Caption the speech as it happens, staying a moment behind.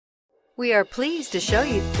We are pleased to show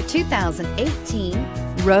you the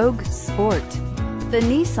 2018 Rogue Sport. The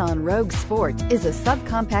Nissan Rogue Sport is a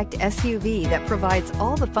subcompact SUV that provides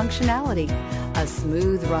all the functionality. A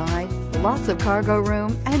smooth ride, lots of cargo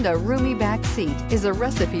room, and a roomy back seat is a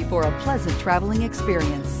recipe for a pleasant traveling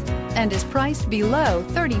experience and is priced below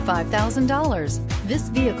 $35,000. This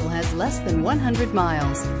vehicle has less than 100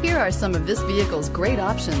 miles. Here are some of this vehicle's great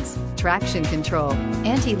options: traction control,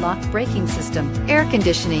 anti-lock braking system, air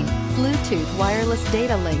conditioning, Bluetooth wireless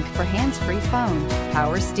data link for hands-free phone,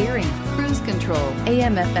 power steering, cruise control,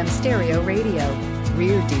 AM/FM stereo radio,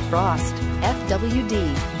 rear defrost,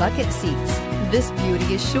 FWD, bucket seats. This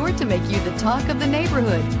beauty is sure to make you the talk of the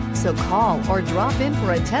neighborhood. So call or drop in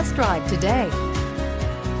for a test drive today.